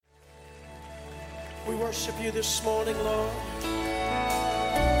We worship you this morning, Lord.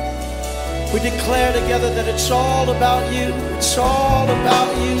 We declare together that it's all about you. It's all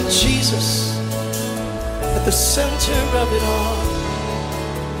about you, Jesus, at the center of it all.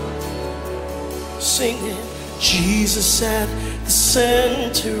 Singing, Jesus at the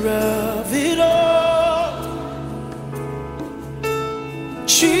center of it all.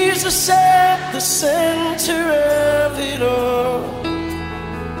 Jesus at the center of it all.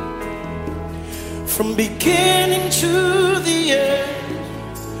 From beginning to the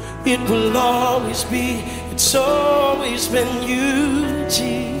end, it will always be, it's always been you,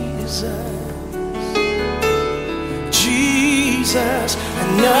 Jesus. Jesus,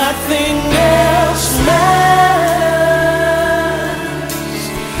 and nothing else matters.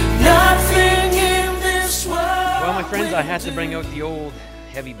 Nothing in this world. Well, my friends, I had to bring out the old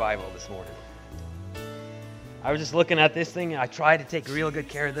heavy Bible this morning. I was just looking at this thing. I tried to take real good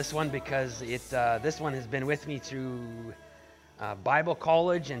care of this one because this one has been with me through Bible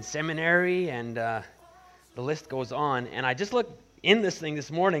college and seminary, and the list goes on. And I just looked in this thing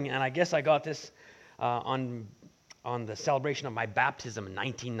this morning, and I guess I got this on the celebration of my baptism in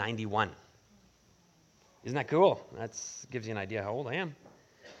 1991. Isn't that cool? That gives you an idea how old I am.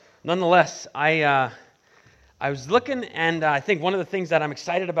 Nonetheless, I was looking, and I think one of the things that I'm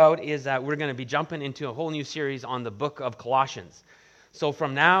excited about is that we're going to be jumping into a whole new series on the book of Colossians. So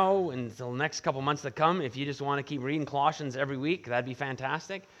from now until the next couple months to come, if you just want to keep reading Colossians every week, that'd be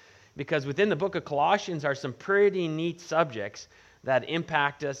fantastic. Because within the book of Colossians are some pretty neat subjects that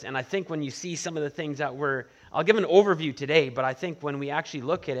impact us. And I think when you see some of the things that I'll give an overview today, but I think when we actually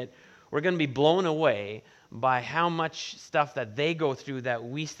look at it, we're going to be blown away by how much stuff that they go through that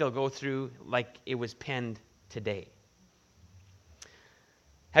we still go through like it was penned today.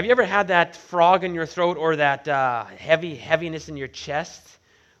 Have you ever had that frog in your throat or that heaviness in your chest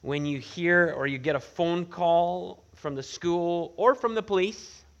when you hear or you get a phone call from the school or from the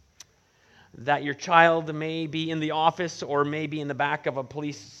police that your child may be in the office or may be in the back of a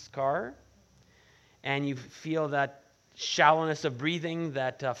police car, and you feel that shallowness of breathing,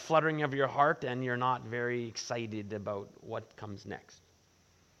 that fluttering of your heart, and you're not very excited about what comes next?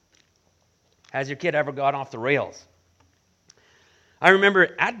 Has your kid ever got off the rails? I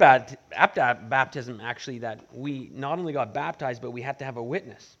remember at baptism, actually, that we not only got baptized, but we had to have a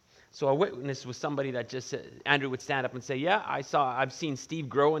witness. So a witness was somebody that just Andrew would stand up and say, yeah, I've seen Steve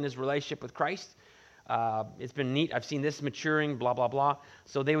grow in his relationship with Christ. It's been neat. I've seen this maturing, blah, blah, blah.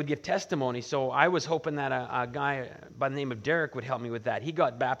 So they would give testimony. So I was hoping that a guy by the name of Derek would help me with that. He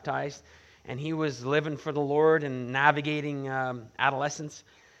got baptized, and he was living for the Lord and navigating adolescence.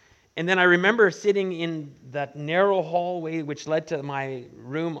 And then I remember sitting in that narrow hallway which led to my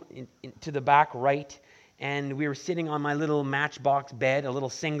room to the back right, and we were sitting on my little matchbox bed, a little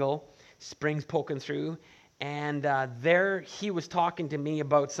single, springs poking through, and there he was talking to me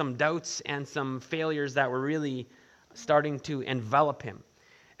about some doubts and some failures that were really starting to envelop him.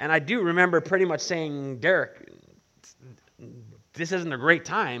 And I do remember pretty much saying, Derek, this isn't a great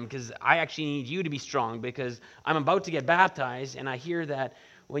time because I actually need you to be strong because I'm about to get baptized, and I hear that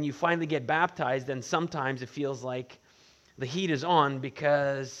when you finally get baptized, then sometimes it feels like the heat is on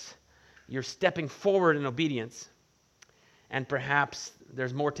because you're stepping forward in obedience. And perhaps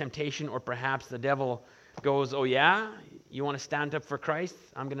there's more temptation, or perhaps the devil goes, oh yeah, you want to stand up for Christ?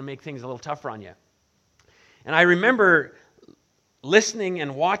 I'm going to make things a little tougher on you. And I remember listening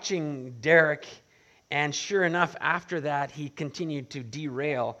and watching Derek, and sure enough, after that, he continued to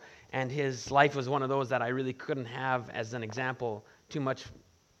derail, and his life was one of those that I really couldn't have as an example too much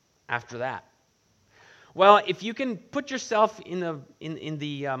after that. Well, if you can put yourself in the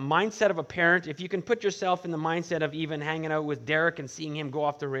mindset of a parent, if you can put yourself in the mindset of even hanging out with Derek and seeing him go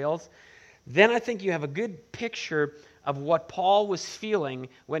off the rails, then I think you have a good picture of what Paul was feeling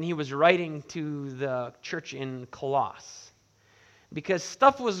when he was writing to the church in Colossus. Because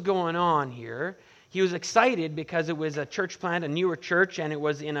stuff was going on here. He was excited because it was a church plant, a newer church, and it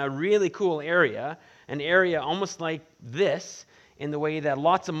was in a really cool area, an area almost like this, in the way that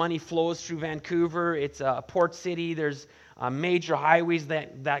lots of money flows through Vancouver. It's a port city. There's major highways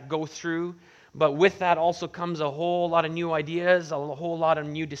that go through. But with that also comes a whole lot of new ideas, a whole lot of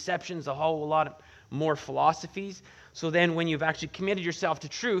new deceptions, a whole lot of more philosophies. So then when you've actually committed yourself to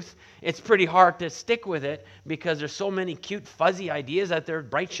truth, it's pretty hard to stick with it because there's so many cute, fuzzy ideas out there,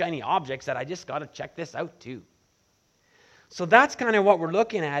 bright, shiny objects that I just got to check this out too. So that's kind of what we're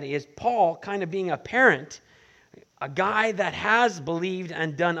looking at, is Paul kind of being a parent, a guy that has believed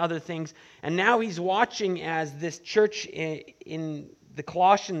and done other things, and now he's watching as this church in the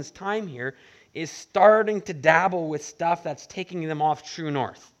Colossians time here is starting to dabble with stuff that's taking them off true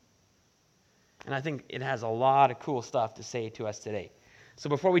north. And I think it has a lot of cool stuff to say to us today. So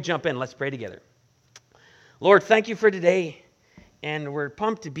before we jump in, let's pray together. Lord, thank you for today. And we're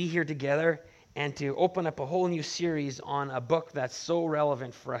pumped to be here together and to open up a whole new series on a book that's so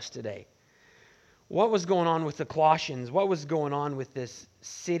relevant for us today. What was going on with the Colossians? What was going on with this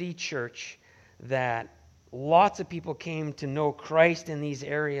city church that lots of people came to know Christ in these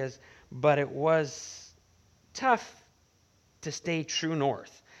areas, but it was tough to stay true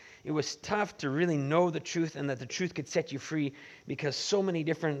north. It was tough to really know the truth and that the truth could set you free because so many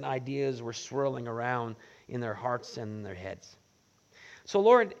different ideas were swirling around in their hearts and their heads. So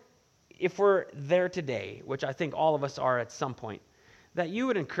Lord, if we're there today, which I think all of us are at some point, that you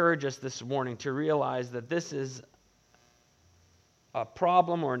would encourage us this morning to realize that this is a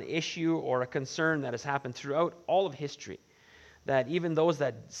problem or an issue or a concern that has happened throughout all of history. That even those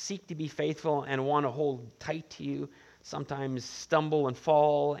that seek to be faithful and want to hold tight to you sometimes stumble and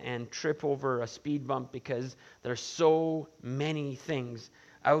fall and trip over a speed bump because there's so many things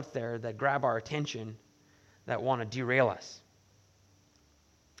out there that grab our attention that want to derail us.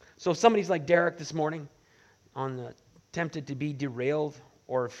 So if somebody's like Derek this morning, tempted to be derailed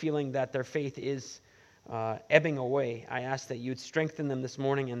or feeling that their faith is ebbing away, I ask that you'd strengthen them this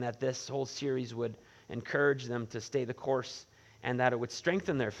morning and that this whole series would encourage them to stay the course and that it would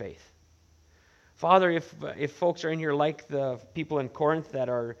strengthen their faith. Father, if folks are in here like the people in Corinth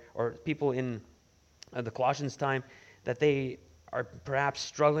or people in the Colossians time, that they are perhaps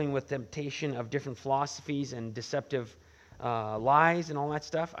struggling with temptation of different philosophies and deceptive lies and all that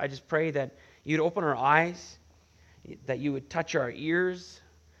stuff, I just pray that you'd open our eyes, that you would touch our ears,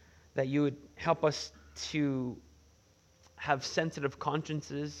 that you would help us to have sensitive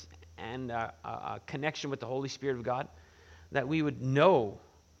consciences and a connection with the Holy Spirit of God, that we would know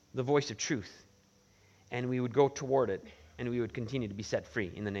the voice of truth and we would go toward it and we would continue to be set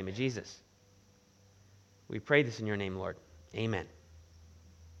free in the name of Jesus. We pray this in your name, Lord. Amen.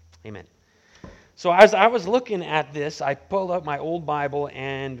 Amen. So as I was looking at this, I pulled out my old Bible,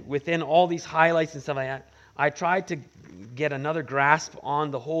 and within all these highlights and stuff like that, I tried to get another grasp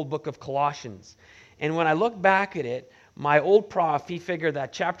on the whole book of Colossians. And when I look back at it, my old prof, he figured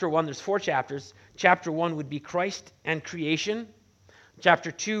that chapter 1, there's 4 chapters. Chapter 1 would be Christ and creation.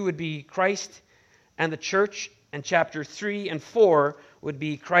 Chapter 2 would be Christ and the church. And chapter 3 and 4 would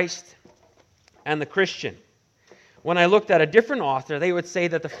be Christ and the Christian. When I looked at a different author, they would say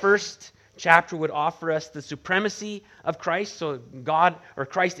that the first chapter would offer us the supremacy of Christ. So God or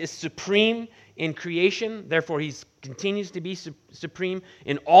Christ is supreme in creation. Therefore, he continues to be supreme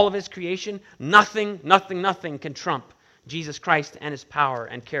in all of his creation. Nothing can trump Jesus Christ and his power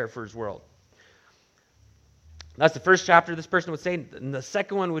and care for his world. That's the first chapter this person would say. And the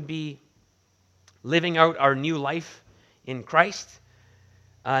second one would be living out our new life in Christ.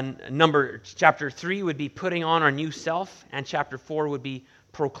 Chapter 3 would be putting on our new self. And chapter 4 would be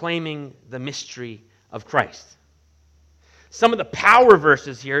proclaiming the mystery of Christ. Some of the power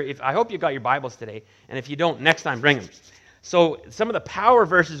verses here, I hope you got your Bibles today, and if you don't, next time bring them. So some of the power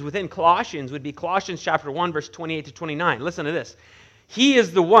verses within Colossians would be Colossians chapter 1, verse 28 to 29. Listen to this. He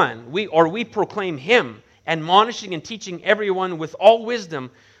is the one, we proclaim him, admonishing and teaching everyone with all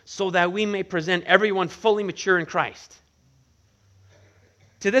wisdom, so that we may present everyone fully mature in Christ.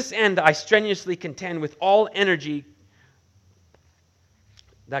 To this end, I strenuously contend with all energy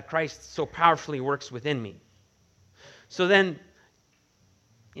that Christ so powerfully works within me. So then,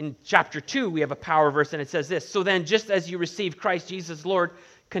 in chapter 2, we have a power verse, and it says this. So then, just as you received Christ Jesus Lord,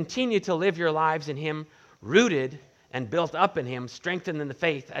 continue to live your lives in him, rooted and built up in him, strengthened in the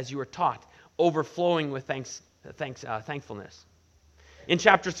faith as you were taught, overflowing with thankfulness. In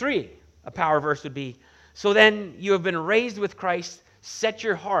chapter 3, a power verse would be, so then you have been raised with Christ, set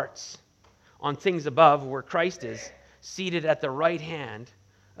your hearts on things above where Christ is, seated at the right hand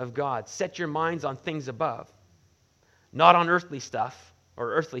of God. Set your minds on things above, not on earthly stuff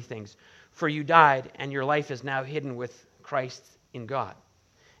or earthly things, for you died and your life is now hidden with Christ in God.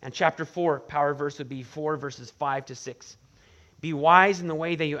 And chapter 4, power verse would be 4 verses 5 to 6. Be wise in the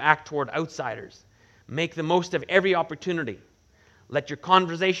way that you act toward outsiders. Make the most of every opportunity. Let your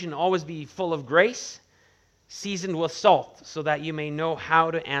conversation always be full of grace, seasoned with salt, so that you may know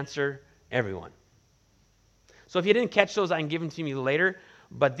how to answer everyone. So if you didn't catch those, I can give them to you later.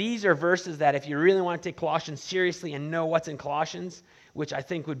 But these are verses that if you really want to take Colossians seriously and know what's in Colossians, which I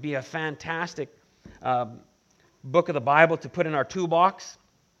think would be a fantastic book of the Bible to put in our toolbox,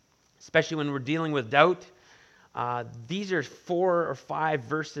 especially when we're dealing with doubt. These are 4 or 5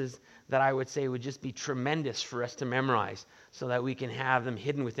 verses that I would say would just be tremendous for us to memorize so that we can have them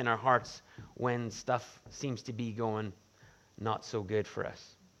hidden within our hearts when stuff seems to be going not so good for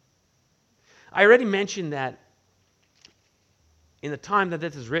us. I already mentioned that in the time that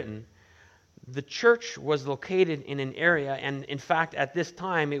this is written, the church was located in an area, and in fact, at this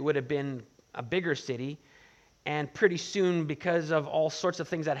time, it would have been a bigger city. And pretty soon, because of all sorts of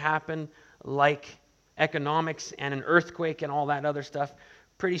things that happened, like economics and an earthquake and all that other stuff,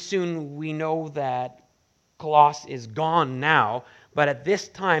 pretty soon we know that Colossae is gone now. But at this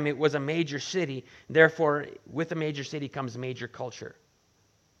time, it was a major city. Therefore, with a major city comes major culture.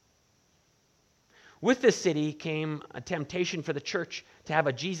 With this city came a temptation for the church to have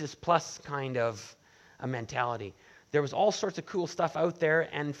a Jesus plus kind of a mentality. There was all sorts of cool stuff out there,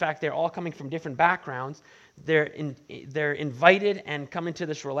 and in fact, they're all coming from different backgrounds. They're invited and come into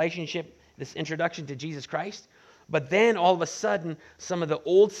this relationship, this introduction to Jesus Christ. But then all of a sudden, some of the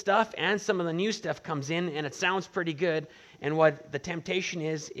old stuff and some of the new stuff comes in, and it sounds pretty good. And what the temptation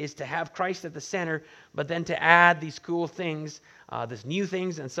is to have Christ at the center, but then to add these cool things, these new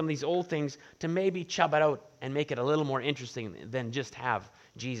things and some of these old things, to maybe chub it out and make it a little more interesting than just have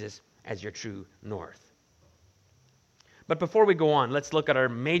Jesus as your true north. But before we go on, let's look at our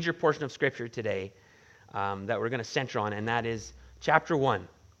major portion of Scripture today that we're going to center on, and that is chapter 1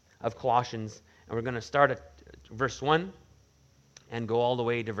 of Colossians. And we're going to start at verse 1 and go all the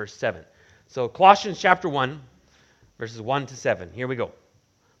way to verse 7. So Colossians chapter 1, verses 1 to 7. Here we go.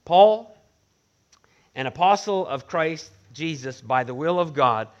 Paul, an apostle of Christ Jesus by the will of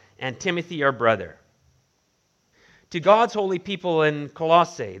God, and Timothy our brother. To God's holy people in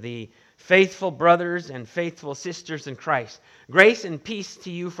Colossae, the faithful brothers and faithful sisters in Christ, grace and peace to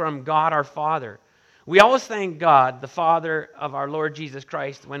you from God our Father. We always thank God, the Father of our Lord Jesus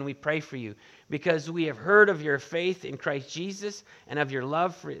Christ, when we pray for you, because we have heard of your faith in Christ Jesus and of your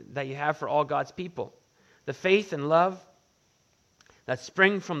love that you have for all God's people. The faith and love that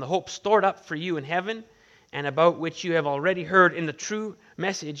spring from the hope stored up for you in heaven, and about which you have already heard in the true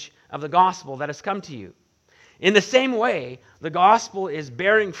message of the gospel that has come to you. In the same way, the gospel is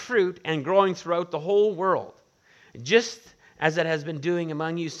bearing fruit and growing throughout the whole world, just as it has been doing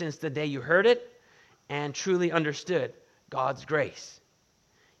among you since the day you heard it and truly understood God's grace.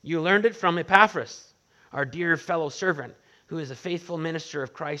 You learned it from Epaphras, our dear fellow servant, who is a faithful minister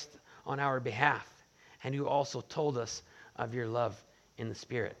of Christ on our behalf, and who also told us of your love in the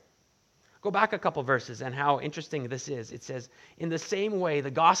Spirit. Go back a couple verses and how interesting this is. It says, in the same way,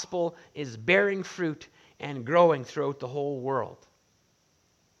 the gospel is bearing fruit and growing throughout the whole world.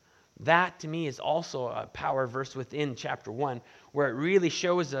 That, to me, is also a power verse within chapter 1, where it really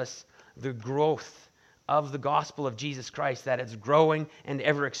shows us the growth of the gospel of Jesus Christ, that it's growing and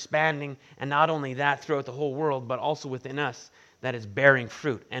ever expanding, and not only that throughout the whole world, but also within us, that is bearing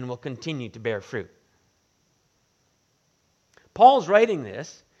fruit and will continue to bear fruit. Paul's writing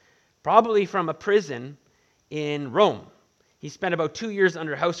this probably from a prison in Rome. He spent about 2 years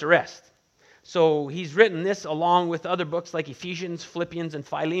under house arrest. So he's written this along with other books like Ephesians, Philippians, and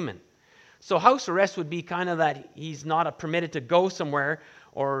Philemon. So house arrest would be kind of that he's not permitted to go somewhere,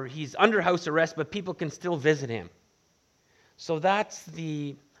 or he's under house arrest, but people can still visit him. So that's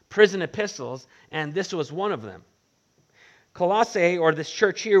the prison epistles, and this was one of them. Colossae, or this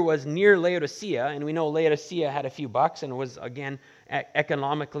church here, was near Laodicea, and we know Laodicea had a few bucks and was, again,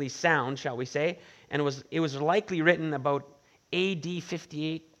 economically sound, shall we say, and it was likely written about AD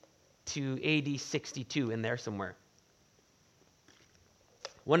 58 to AD 62 in there somewhere.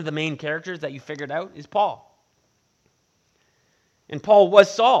 One of the main characters that you figured out is Paul. And Paul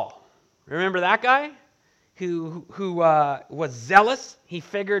was Saul. Remember that guy who was zealous? He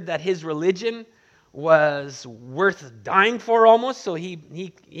figured that his religion was worth dying for almost, so he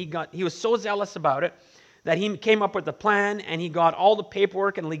was so zealous about it that he came up with a plan, and he got all the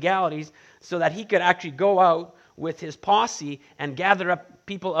paperwork and legalities so that he could actually go out with his posse and gather up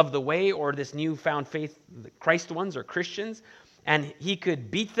people of the way, or this newfound faith, the Christ ones or Christians, and he could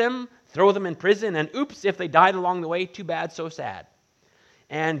beat them, throw them in prison, and oops, if they died along the way, too bad, so sad.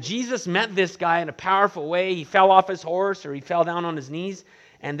 And Jesus met this guy in a powerful way. He fell off his horse, or he fell down on his knees,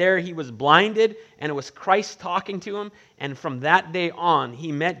 and there he was blinded, and it was Christ talking to him. And from that day on,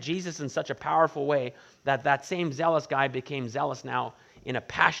 he met Jesus in such a powerful way that same zealous guy became zealous now in a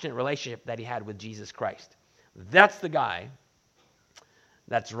passionate relationship that he had with Jesus Christ. That's the guy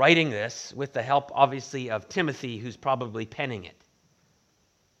that's writing this with the help, obviously, of Timothy, who's probably penning it.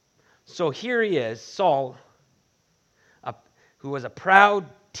 So here he is, Saul, who was a proud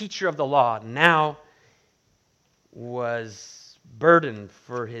teacher of the law, now was burdened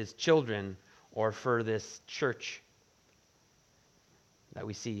for his children, or for this church that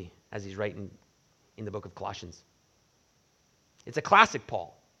we see as he's writing in the book of Colossians. It's a classic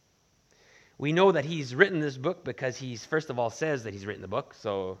Paul. We know that he's written this book because he's, first of all, says that he's written the book,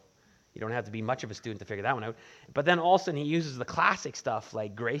 so You don't have to be much of a student to figure that one out. But then all of a sudden he uses the classic stuff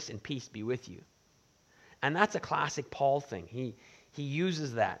like grace and peace be with you. And that's a classic Paul thing. He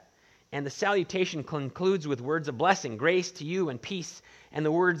uses that. And the salutation concludes with words of blessing, grace to you and peace. And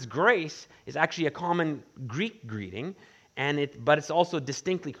the words grace is actually a common Greek greeting, but it's also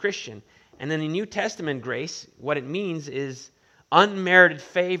distinctly Christian. And then the New Testament grace, what it means is unmerited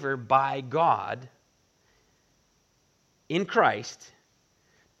favor by God in Christ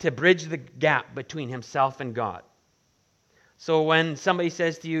to bridge the gap between himself and God. So when somebody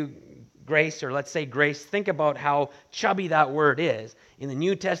says to you, grace, or let's say grace, think about how chubby that word is. In the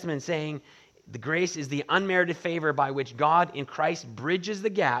New Testament saying the grace is the unmerited favor by which God in Christ bridges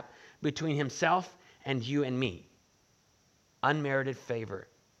the gap between himself and you and me. Unmerited favor.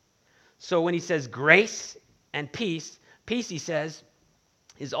 So when he says grace and peace, peace, he says,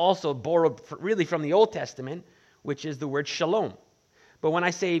 is also borrowed really from the Old Testament, which is the word shalom. But when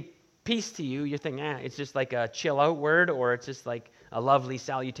I say peace to you, you're thinking, it's just like a chill out word, or it's just like a lovely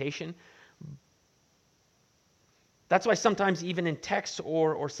salutation. That's why sometimes even in text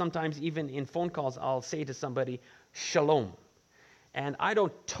or sometimes even in phone calls, I'll say to somebody, shalom. And I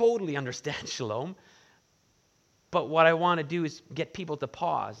don't totally understand shalom, but what I want to do is get people to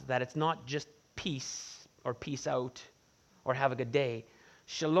pause, that it's not just peace or peace out or have a good day.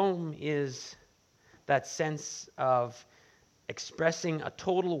 Shalom is that sense of expressing a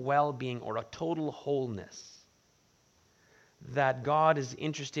total well-being or a total wholeness. That God is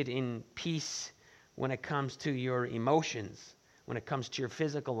interested in peace when it comes to your emotions, when it comes to your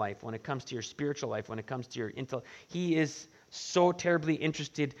physical life, when it comes to your spiritual life, when it comes to your intellect. He is so terribly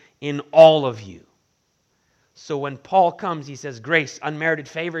interested in all of you. So when Paul comes, he says, grace, unmerited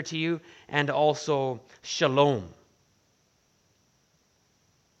favor to you, and also shalom,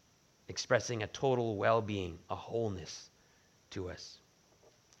 expressing a total well-being, a wholeness to us.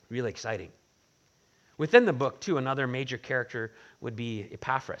 Really exciting. Within the book, too, another major character would be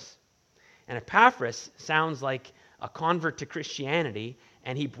Epaphras. And Epaphras sounds like a convert to Christianity,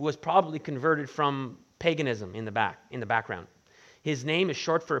 and he was probably converted from paganism in the background. His name is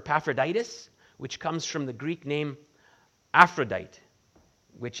short for Epaphroditus, which comes from the Greek name Aphrodite,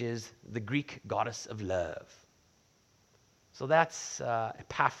 which is the Greek goddess of love. So that's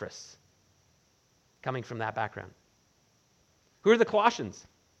Epaphras, coming from that background. Who are the Colossians?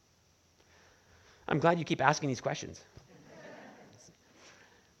 I'm glad you keep asking these questions.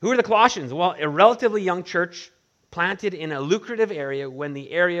 Who are the Colossians? Well, a relatively young church planted in a lucrative area when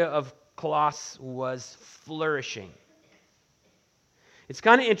the area of Colossus was flourishing. It's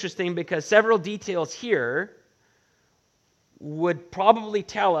kind of interesting because several details here would probably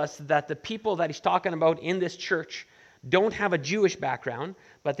tell us that the people that he's talking about in this church don't have a Jewish background,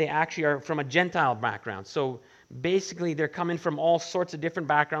 but they actually are from a Gentile background. So basically, they're coming from all sorts of different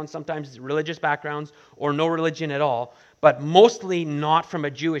backgrounds, sometimes religious backgrounds or no religion at all, but mostly not from a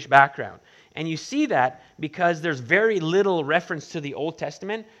Jewish background. And you see that because there's very little reference to the Old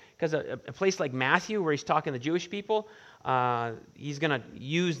Testament, because a place like Matthew, where he's talking to Jewish people, he's going to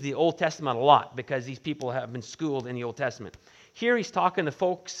use the Old Testament a lot because these people have been schooled in the Old Testament. Here he's talking to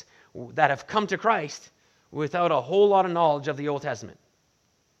folks that have come to Christ without a whole lot of knowledge of the Old Testament.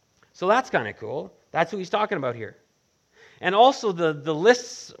 So that's kind of cool. That's who he's talking about here. And also the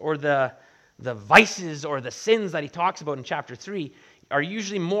lists or the vices or the sins that he talks about in chapter 3 are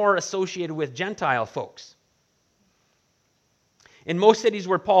usually more associated with Gentile folks. In most cities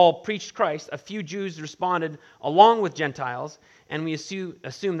where Paul preached Christ, a few Jews responded along with Gentiles, and we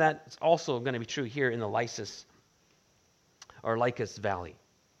assume that's also going to be true here in the Lycus Valley.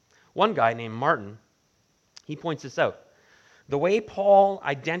 One guy named Martin, he points this out. The way Paul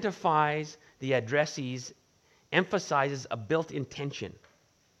identifies the addressees emphasizes a built-in tension.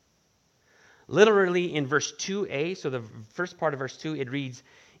 Literally in verse 2a, so the first part of verse 2, it reads,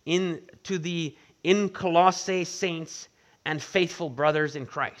 in Colossae saints and faithful brothers in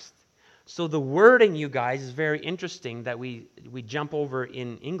Christ. So the wording, you guys, is very interesting that we jump over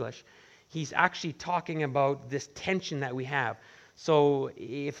in English. He's actually talking about this tension that we have. So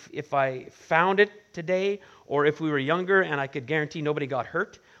if I found it today, or if we were younger and I could guarantee nobody got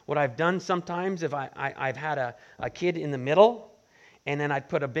hurt, what I've done sometimes, if I've had a kid in the middle, and then I'd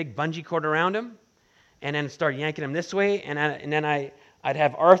put a big bungee cord around him, and then start yanking him this way, and then I'd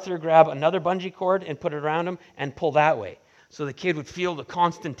have Arthur grab another bungee cord and put it around him and pull that way. So the kid would feel the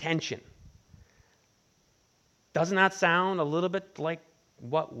constant tension. Doesn't that sound a little bit like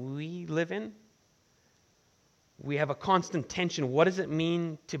what we live in? We have a constant tension. What does it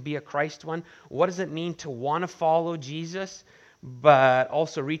mean to be a Christ one? What does it mean to want to follow Jesus, but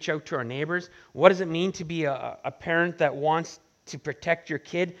also reach out to our neighbors? What does it mean to be a parent that wants to protect your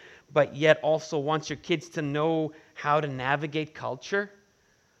kid, but yet also wants your kids to know how to navigate culture?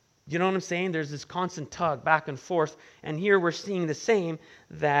 You know what I'm saying? There's this constant tug back and forth. And here we're seeing the same,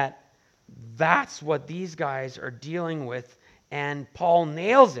 that's what these guys are dealing with. And Paul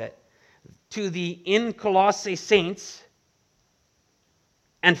nails it to the in Colossae saints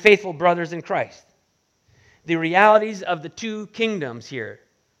and faithful brothers in Christ. The realities of the two kingdoms here.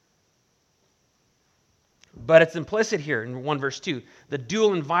 But it's implicit here in 1 verse 2. The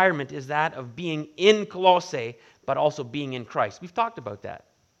dual environment is that of being in Colossae, but also being in Christ. We've talked about that.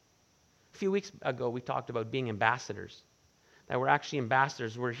 A few weeks ago, we talked about being ambassadors. That we're actually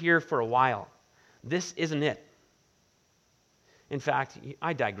ambassadors. We're here for a while. This isn't it. In fact,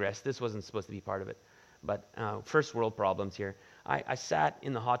 I digress. This wasn't supposed to be part of it. But first world problems here. I sat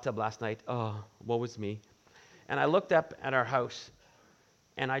in the hot tub last night. Oh, woe was me. And I looked up at our house,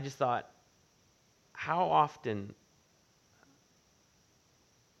 and I just thought, how often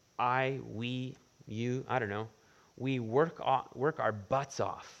we work our butts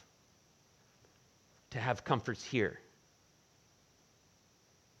off to have comforts here.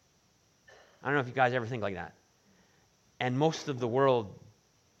 I don't know if you guys ever think like that. And most of the world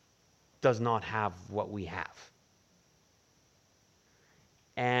does not have what we have.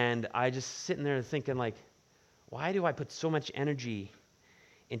 And I just sitting there thinking, like, why do I put so much energy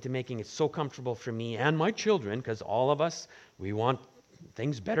into making it so comfortable for me and my children? Because all of us, we want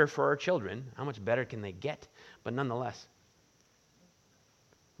things better for our children. How much better can they get? But nonetheless,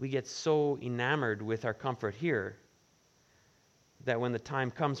 we get so enamored with our comfort here that when the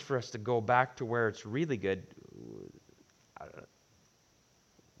time comes for us to go back to where it's really good,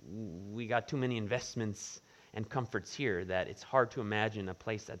 we got too many investments and comforts here that it's hard to imagine a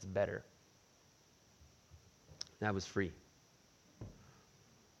place that's better. That was free.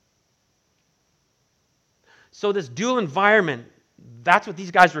 So this dual environment, that's what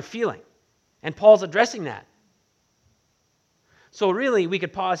these guys were feeling. And Paul's addressing that. So really, we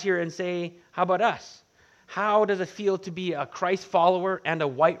could pause here and say, how about us? How does it feel to be a Christ follower and a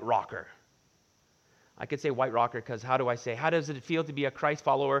white rocker? I could say white rocker because how does it feel to be a Christ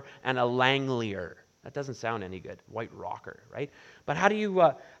follower and a Langlier? That doesn't sound any good, white rocker, right? But how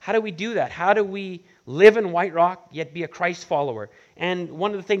do we do that? How do we live in White Rock yet be a Christ follower? And one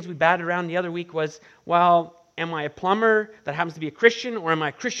of the things we batted around the other week was, well, am I a plumber that happens to be a Christian, or am I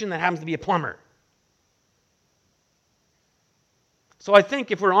a Christian that happens to be a plumber? So I think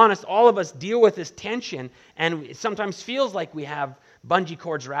if we're honest, all of us deal with this tension, and it sometimes feels like we have bungee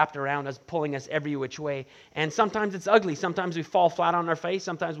cords wrapped around us, pulling us every which way. And sometimes it's ugly. Sometimes we fall flat on our face.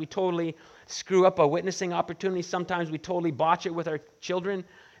 Sometimes we totally screw up a witnessing opportunity. Sometimes we totally botch it with our children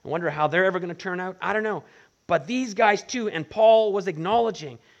and wonder how they're ever going to turn out. I don't know. But these guys too, and Paul was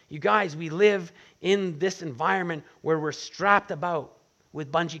acknowledging, you guys, we live in this environment where we're strapped about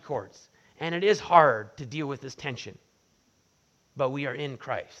with bungee cords. And it is hard to deal with this tension. But we are in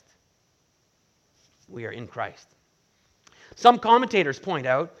Christ. We are in Christ. Some commentators point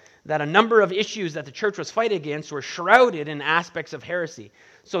out that a number of issues that the church was fighting against were shrouded in aspects of heresy.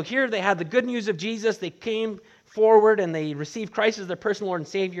 So here they had the good news of Jesus. They came forward and they received Christ as their personal Lord and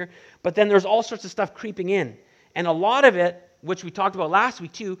Savior. But then there's all sorts of stuff creeping in. And a lot of it, which we talked about last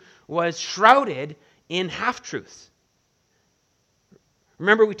week too, was shrouded in half-truths.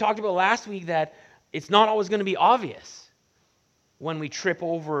 Remember, we talked about last week that it's not always going to be obvious when we trip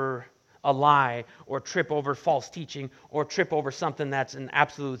over a lie or trip over false teaching or trip over something that's an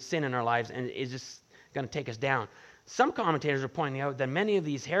absolute sin in our lives and is just going to take us down. Some commentators are pointing out that many of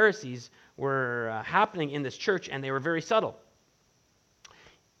these heresies were happening in this church and they were very subtle.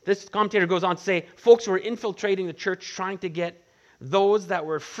 This commentator goes on to say, folks were infiltrating the church trying to get those that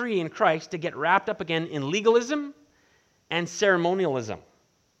were free in Christ to get wrapped up again in legalism and ceremonialism.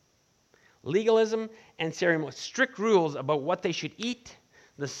 Legalism and ceremony, strict rules about what they should eat,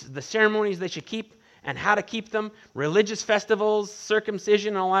 the ceremonies they should keep, and how to keep them, religious festivals,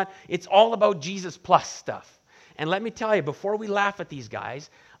 circumcision, and all that. It's all about Jesus plus stuff. And let me tell you, before we laugh at these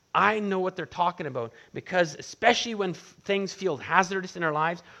guys, I know what they're talking about, because especially when things feel hazardous in our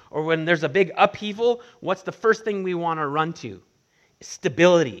lives or when there's a big upheaval, what's the first thing we want to run to?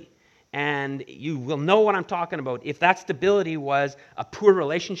 Stability. And you will know what I'm talking about. If that stability was a poor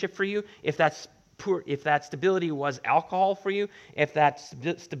relationship for you, if that stability was alcohol for you, if that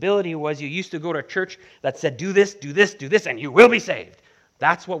stability was you used to go to a church that said, do this, do this, do this, and you will be saved.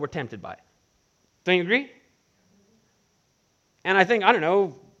 That's what we're tempted by. Don't you agree? And I think,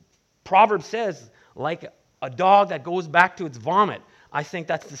 Proverbs says, like a dog that goes back to its vomit. I think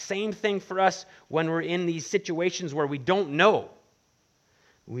that's the same thing for us when we're in these situations where we don't know.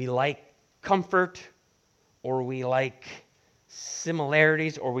 We like comfort or we like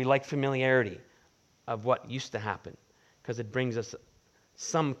similarities or we like familiarity of what used to happen because it brings us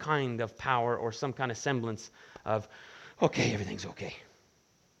some kind of power or some kind of semblance of, okay, everything's okay.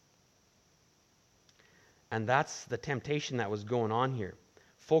 And that's the temptation that was going on here.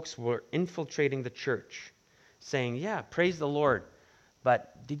 Folks were infiltrating the church, saying, yeah, praise the Lord,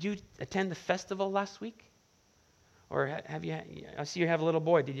 but did you attend the festival last week? Or have you? I see you have a little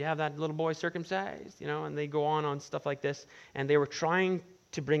boy. Did you have that little boy circumcised? You know, and they go on stuff like this, and they were trying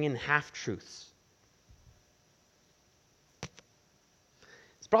to bring in half-truths.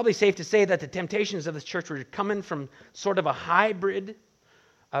 It's probably safe to say that the temptations of this church were coming from sort of a hybrid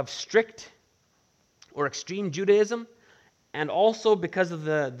of strict or extreme Judaism, and also because of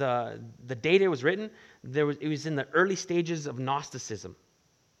the date it was written, it was in the early stages of Gnosticism.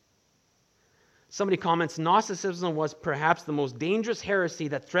 Somebody comments, Gnosticism was perhaps the most dangerous heresy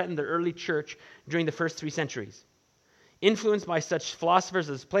that threatened the early church during the first 3 centuries. Influenced by such philosophers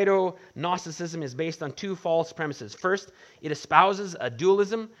as Plato, Gnosticism is based on 2 false premises. First, it espouses a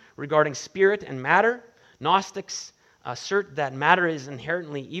dualism regarding spirit and matter. Gnostics assert that matter is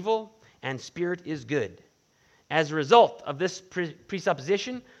inherently evil and spirit is good. As a result of this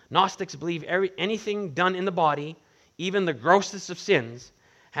presupposition, Gnostics believe anything done in the body, even the grossest of sins,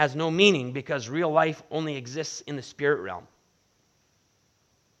 has no meaning because real life only exists in the spirit realm.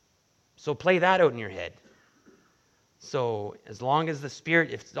 So play that out in your head. So as long as the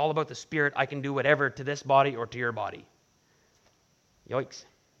spirit, if it's all about the spirit, I can do whatever to this body or to your body. Yikes.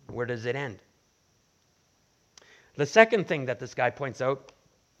 Where does it end? The second thing that this guy points out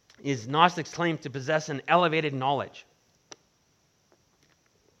is Gnostics claim to possess an elevated knowledge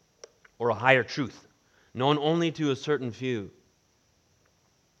or a higher truth, known only to a certain few.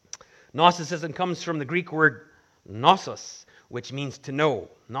 Gnosticism comes from the Greek word gnosos, which means to know.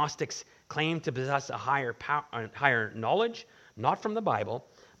 Gnostics claim to possess a higher knowledge, not from the Bible,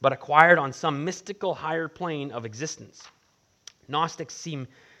 but acquired on some mystical higher plane of existence. Gnostics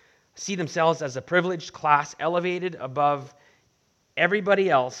see themselves as a privileged class elevated above everybody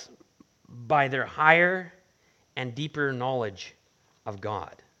else by their higher and deeper knowledge of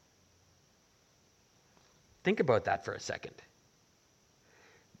God. Think about that for a second.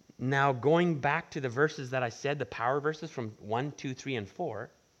 Now, going back to the verses that I said, the power verses from 1, 2, 3, and 4,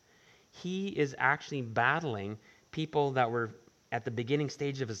 he is actually battling people that were at the beginning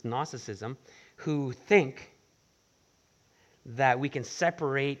stage of his Gnosticism who think that we can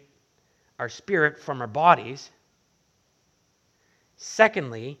separate our spirit from our bodies.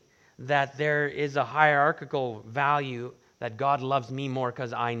 Secondly, that there is a hierarchical value that God loves me more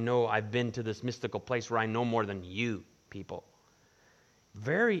because I know I've been to this mystical place where I know more than you people.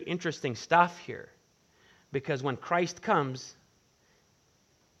 Very interesting stuff here, because when Christ comes,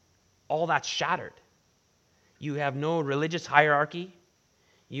 all that's shattered. You have no religious hierarchy.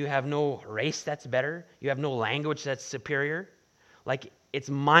 You have no race that's better. You have no language that's superior. Like, it's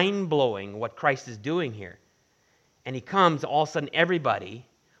mind-blowing what Christ is doing here. And he comes, all of a sudden, everybody,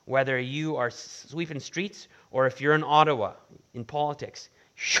 whether you are sweeping streets or if you're in Ottawa in politics,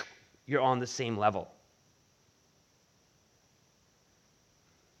 you're on the same level.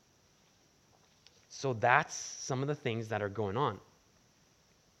 So that's some of the things that are going on.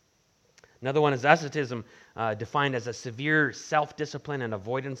 Another one is asceticism, defined as a severe self-discipline and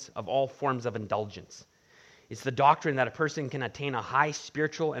avoidance of all forms of indulgence. It's the doctrine that a person can attain a high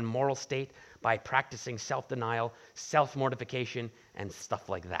spiritual and moral state by practicing self-denial, self-mortification, and stuff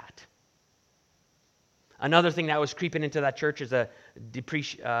like that. Another thing that was creeping into that church is a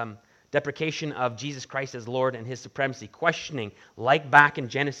deprecation of Jesus Christ as Lord and his supremacy, questioning, like back in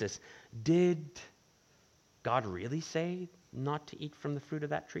Genesis, did God really say not to eat from the fruit of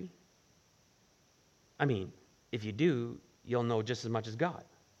that tree? I mean, if you do, you'll know just as much as God.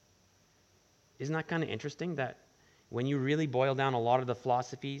 Isn't that kind of interesting that when you really boil down a lot of the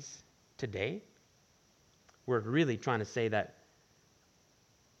philosophies today, we're really trying to say that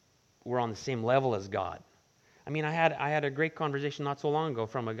we're on the same level as God. I mean, I had a great conversation not so long ago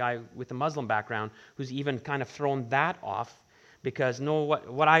from a guy with a Muslim background who's even kind of thrown that off because no,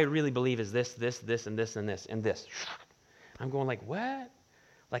 what I really believe is this, and this, and this, and this. I'm going like, what?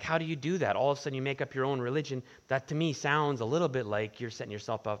 Like, how do you do that? All of a sudden you make up your own religion. That to me sounds a little bit like you're setting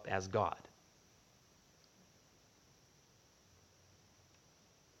yourself up as God.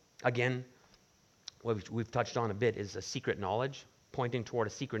 Again, what we've touched on a bit is a secret knowledge, pointing toward a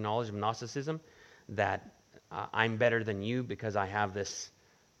secret knowledge of Gnosticism, that I'm better than you because I have this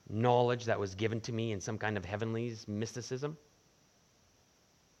knowledge that was given to me in some kind of heavenly mysticism.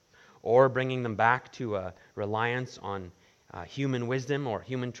 Or bringing them back to a reliance on human wisdom or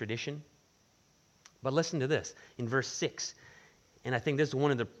human tradition. But listen to this. In verse 6, And I think this is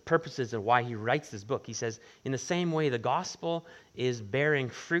one of the purposes of why he writes this book. He says, in the same way, the gospel is bearing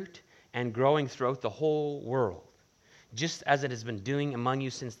fruit and growing throughout the whole world, just as it has been doing among you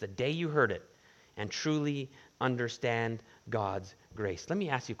since the day you heard it and truly understand God's grace. Let me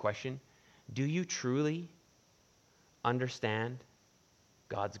ask you a question. Do you truly understand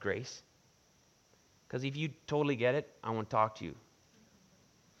God's grace? Because if you totally get it, I want to talk to you.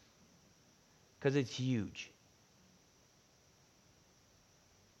 Because it's huge.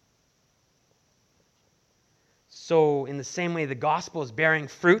 So in the same way, the gospel is bearing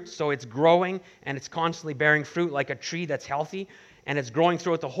fruit, so it's growing and it's constantly bearing fruit like a tree that's healthy, and it's growing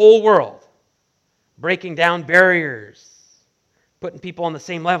throughout the whole world, breaking down barriers, putting people on the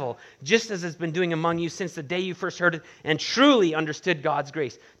same level, just as it's been doing among you since the day you first heard it and truly understood God's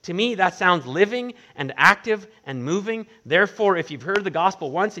grace. To me, that sounds living and active and moving. Therefore, if you've heard the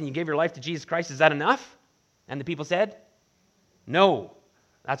gospel once and you gave your life to Jesus Christ, is that enough? And the people said, no.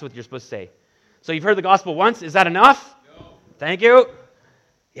 That's what you're supposed to say. So you've heard the gospel once, is that enough? No. Thank you.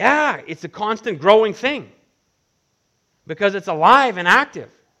 Yeah, it's a constant growing thing because it's alive and active.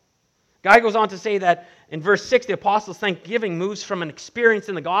 Guy goes on to say that in verse 6, the apostles' thanksgiving moves from an experience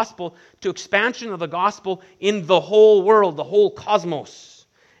in the gospel to expansion of the gospel in the whole world, the whole cosmos.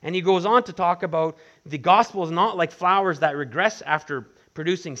 And he goes on to talk about the gospel is not like flowers that regress after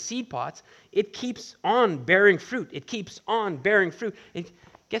producing seed pods. It keeps on bearing fruit. It keeps on bearing fruit.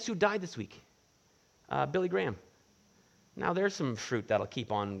 Guess who died this week? Billy Graham. Now there's some fruit that'll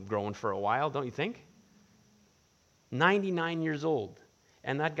keep on growing for a while, don't you think? 99 years old.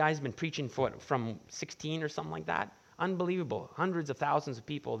 And that guy's been preaching from 16 or something like that. Unbelievable. Hundreds of thousands of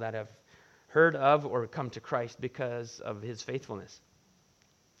people that have heard of or come to Christ because of his faithfulness.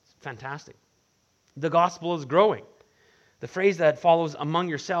 It's fantastic. The gospel is growing. The phrase that follows, among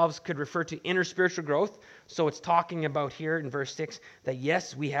yourselves, could refer to inner spiritual growth. So it's talking about here in verse 6 that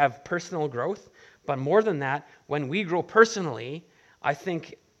yes, we have personal growth. But more than that, when we grow personally, I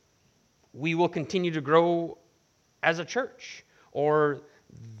think we will continue to grow as a church. Or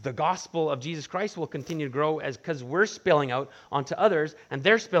the gospel of Jesus Christ will continue to grow because we're spilling out onto others, and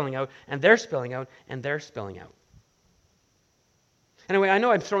they're spilling out, and they're spilling out, and they're spilling out. Anyway, I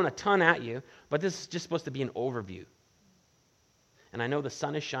know I've thrown a ton at you, but this is just supposed to be an overview. And I know the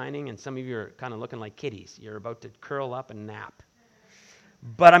sun is shining, and some of you are kind of looking like kitties. You're about to curl up and nap.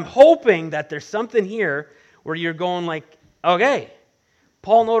 But I'm hoping that there's something here where you're going like, okay,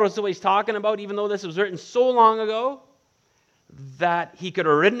 Paul knows what he's talking about, even though this was written so long ago, that he could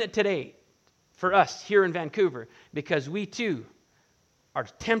have written it today for us here in Vancouver, because we too are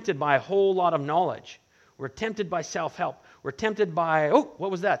tempted by a whole lot of knowledge. We're tempted by self-help. We're tempted by, oh,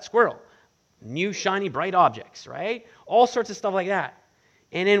 what was that? Squirrel. New, shiny, bright objects, right? All sorts of stuff like that.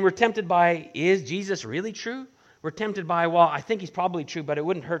 And then we're tempted by, is Jesus really true? We're tempted by, well, I think he's probably true, but it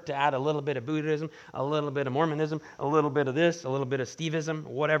wouldn't hurt to add a little bit of Buddhism, a little bit of Mormonism, a little bit of this, a little bit of Steveism,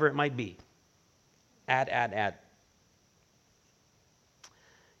 whatever it might be. Add.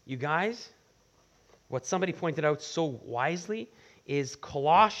 You guys, what somebody pointed out so wisely is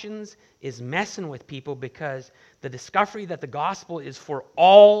Colossians is messing with people because the discovery that the gospel is for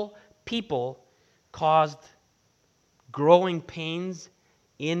all people caused growing pains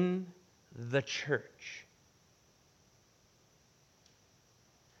in the church.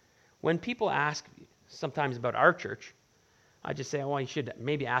 When people ask sometimes about our church, I just say, well, you should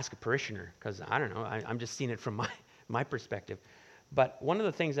maybe ask a parishioner, because I don't know, I'm just seeing it from my perspective. But one of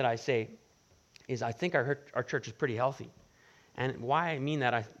the things that I say is I think our church is pretty healthy. And why I mean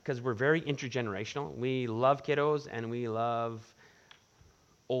that, because we're very intergenerational. We love kiddos and we love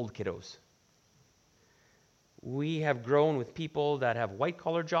old kiddos. We have grown with people that have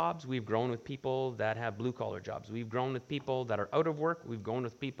white-collar jobs. We've grown with people that have blue-collar jobs. We've grown with people that are out of work. We've grown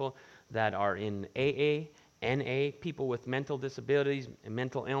with people that are in AA, NA, people with mental disabilities, and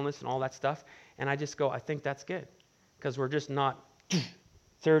mental illness and all that stuff. And I just go, I think that's good, because we're just not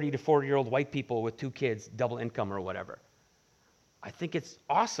 30 to 40-year-old white people with 2 kids, double income or whatever. I think it's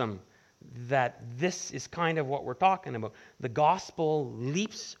awesome that this is kind of what we're talking about. The gospel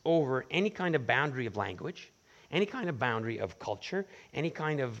leaps over any kind of boundary of language, any kind of boundary of culture, any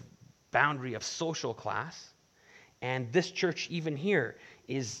kind of boundary of social class. And this church, even here,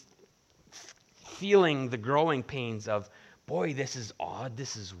 is feeling the growing pains of, boy, this is odd,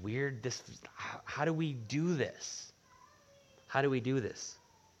 this is weird, how do we do this? How do we do this?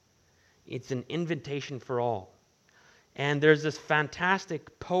 It's an invitation for all. And there's this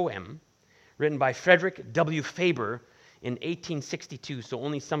fantastic poem written by Frederick W. Faber in 1862, so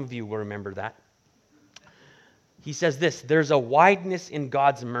only some of you will remember that. He says this: there's a wideness in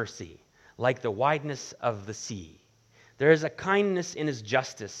God's mercy, like the wideness of the sea. There is a kindness in his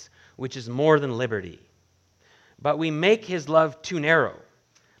justice, which is more than liberty. But we make his love too narrow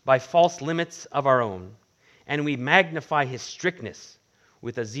by false limits of our own, and we magnify his strictness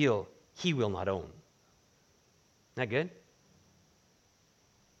with a zeal he will not own. Isn't that good?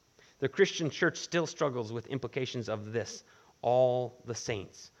 The Christian church still struggles with implications of this. All the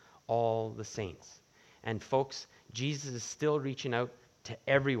saints. All the saints. And folks, Jesus is still reaching out to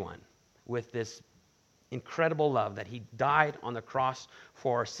everyone with this incredible love that he died on the cross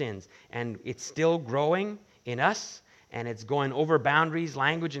for our sins. And it's still growing in us, and it's going over boundaries,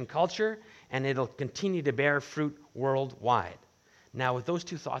 language, and culture, and it'll continue to bear fruit worldwide. Now, with those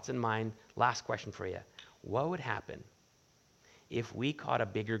two thoughts in mind, last question for you. What would happen if we caught a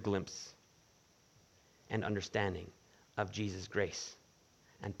bigger glimpse and understanding of Jesus' grace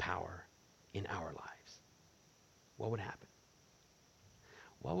and power in our lives? What would happen?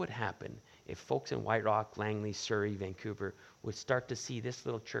 What would happen if folks in White Rock, Langley, Surrey, Vancouver would start to see this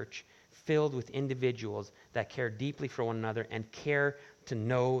little church filled with individuals that care deeply for one another and care to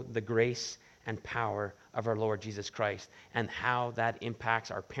know the grace and power of our Lord Jesus Christ, and how that impacts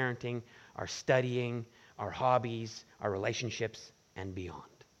our parenting, our studying, our hobbies, our relationships, and beyond?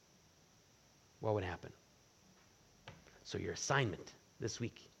 What would happen? So your assignment this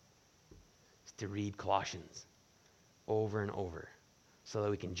week is to read Colossians over and over so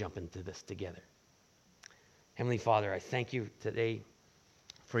that we can jump into this together. Heavenly Father, I thank you today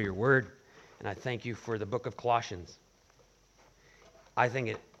for your word, and I thank you for the book of Colossians. I think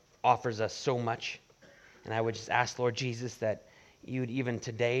it offers us so much, and I would just ask, Lord Jesus, that you'd even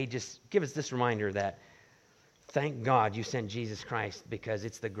today just give us this reminder that thank God you sent Jesus Christ, because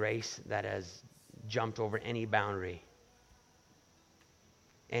it's the grace that has jumped over any boundary,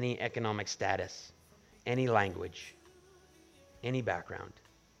 any economic status, any language, any background,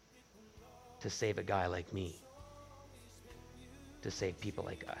 to save a guy like me, to save people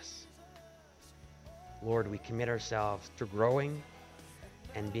like us. Lord, we commit ourselves to growing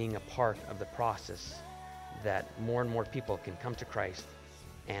and being a part of the process that more and more people can come to Christ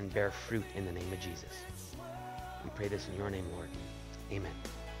and bear fruit in the name of Jesus. We pray this in your name, Lord. Amen.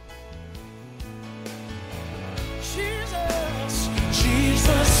 Jesus,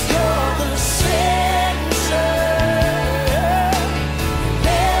 Jesus, you're the center.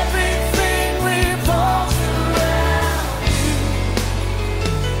 Everything revolves around you.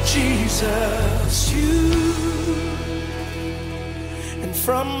 Jesus, you. And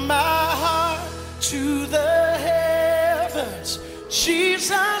from my heart to the heavens,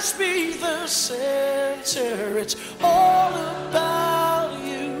 Jesus be the center. It's all about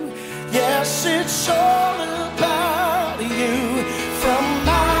you. Yes, it's all about you. From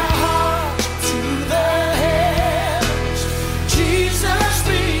my heart to the heavens, Jesus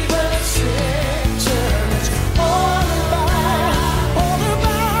be the center. It's all about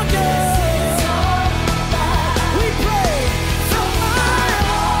you. We pray from my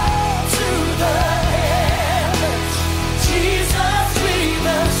heart to the heavens, Jesus be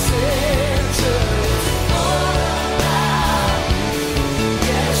the center. It's all about you.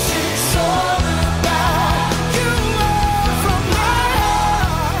 Yes, it's all about you. From my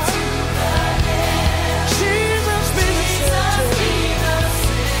heart to the heavens, Jesus be the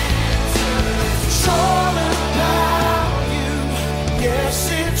center. It's all about you. Yes,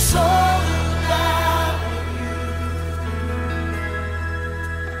 it's all about you.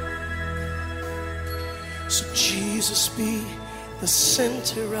 So Jesus be the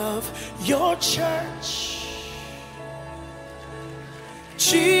center of your church.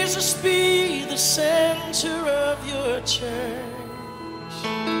 Jesus be the center of your church.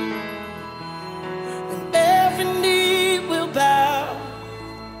 And every knee will bow,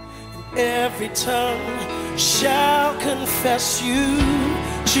 and every tongue shall confess you,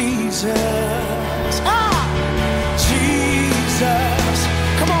 Jesus.